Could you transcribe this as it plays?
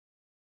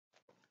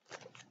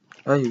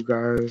Hey you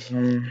guys,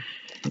 I'm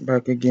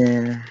back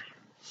again.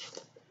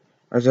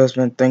 I just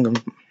been thinking.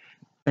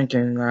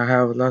 I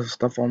have a lot of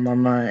stuff on my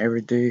mind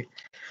every day.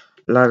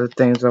 A lot of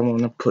things I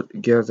want to put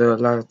together. A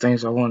lot of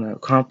things I want to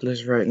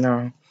accomplish right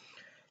now.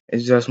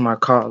 It's just my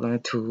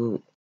calling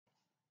to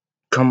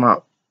come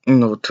out,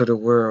 to the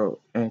world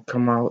and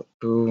come out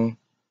to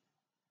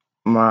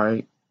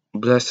my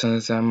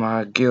blessings and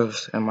my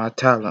gifts and my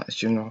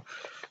talents.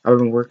 I've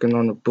been working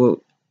on the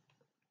book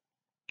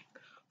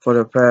for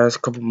the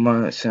past couple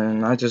months,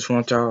 and I just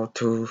want y'all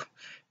to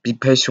be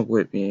patient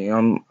with me.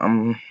 I'm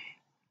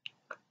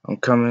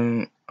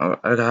coming.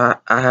 I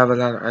have a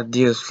lot of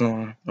ideas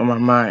flowing on my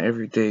mind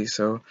every day.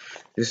 So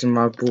this is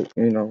my book.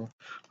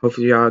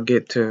 Hopefully y'all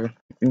get to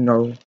you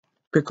know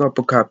pick up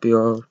a copy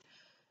of.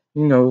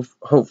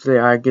 Hopefully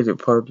I get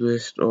it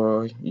published,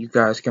 or you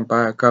guys can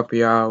buy a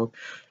copy. I'll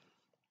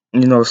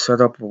set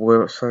up a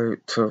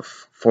website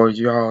for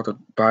y'all to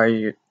buy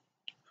it.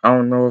 I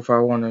don't know if I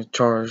want to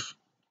charge.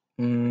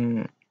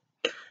 Mm,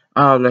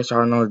 I'll let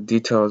y'all know the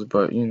details,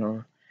 but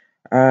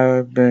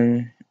I've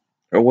been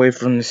away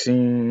from the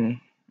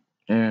scene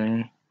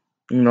and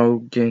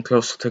getting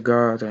closer to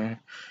God, and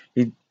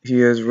He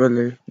has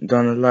really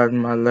done a lot in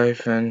my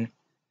life and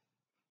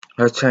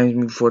has changed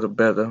me for the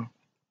better.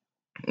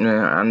 And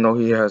I know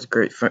He has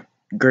great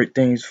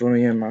things for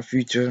me in my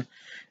future,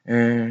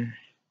 and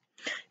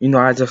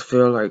I just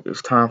feel like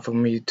it's time for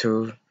me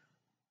to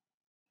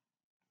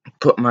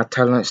put my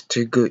talents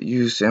to good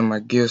use and my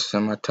gifts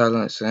and my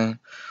talents and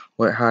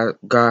what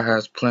God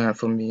has planned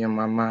for me in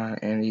my mind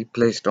and He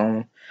placed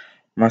on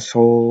my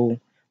soul.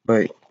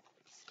 But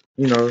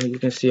you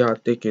can see how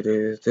thick it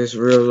is. This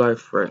real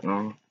life right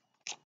now.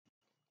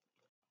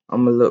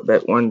 I'm gonna look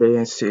back one day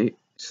and say,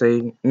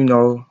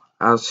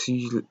 I'll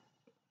see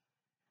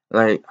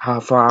like how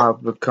far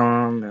I've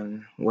become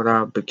and what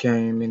I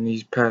became in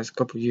these past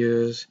couple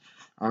years.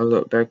 I'll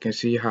look back and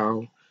see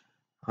how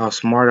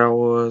smart I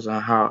was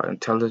and how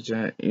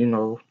intelligent,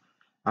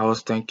 I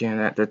was thinking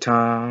at the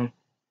time,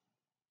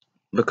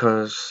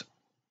 because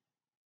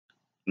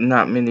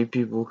not many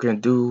people can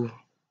do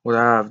what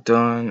I've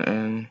done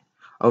and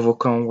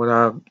overcome what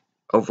I've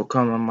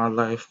overcome in my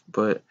life.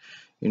 But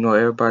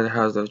everybody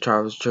has their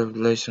trials,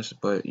 tribulations.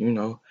 But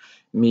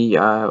me,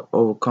 I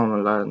overcome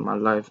a lot in my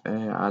life,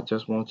 and I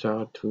just want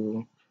y'all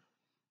to,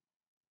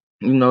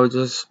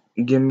 just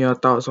give me your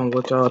thoughts on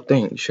what y'all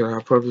think. Should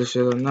I publish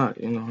it or not?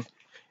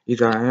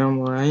 Either I am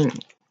or I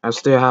ain't. I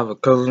still have a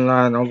clothing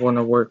line. I want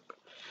to work.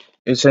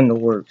 It's in the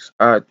works.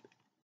 I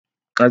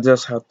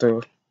just have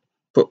to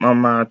put my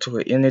mind to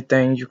it.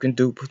 Anything you can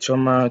do, put your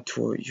mind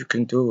to it. You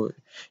can do it.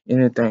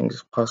 Anything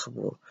is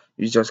possible.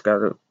 You just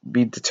gotta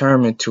be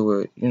determined to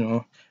it.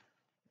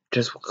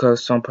 Just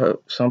because some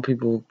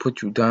people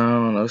put you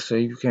down or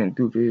say you can't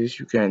do this,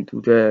 you can't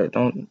do that.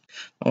 Don't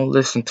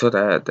listen to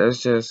that.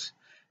 That's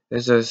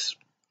just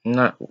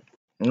not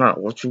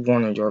not what you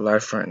want in your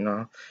life right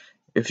now.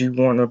 If you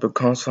want to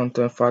become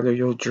something, follow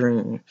your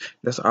dream.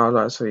 That's all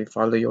I say.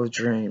 Follow your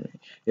dream.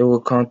 It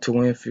will come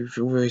to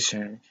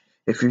fruition.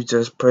 If you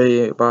just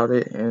pray about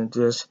it and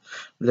just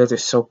let it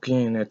soak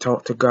in and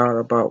talk to God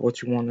about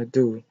what you want to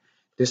do.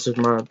 This is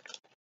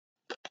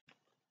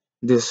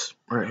this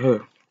right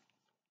here.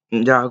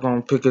 And y'all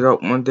gonna pick it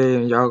up one day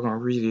and y'all gonna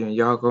read it and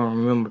y'all gonna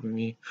remember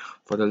me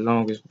for the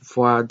longest.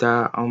 Before I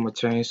die, I'm gonna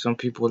change some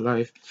people's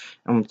life.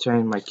 I'm gonna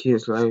change my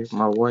kids' life,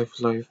 my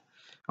wife's life.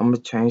 I'm gonna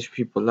change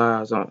people's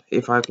lives.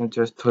 If I can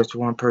just touch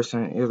one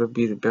person, it'll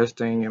be the best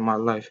thing in my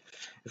life.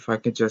 If I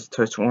can just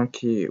touch one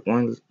kid,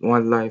 one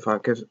life,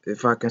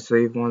 if I can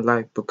save one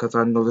life, because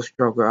I know the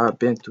struggle. I've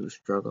been through the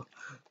struggle.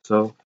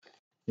 So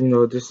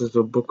this is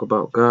a book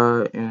about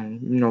God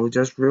and,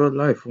 just real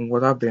life and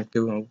what I've been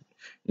through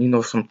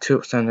and, some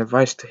tips and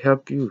advice to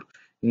help you.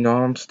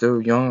 I'm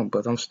still young,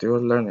 but I'm still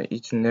learning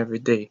each and every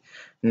day.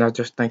 And I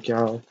just thank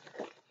y'all.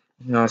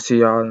 I'll see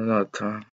y'all another time.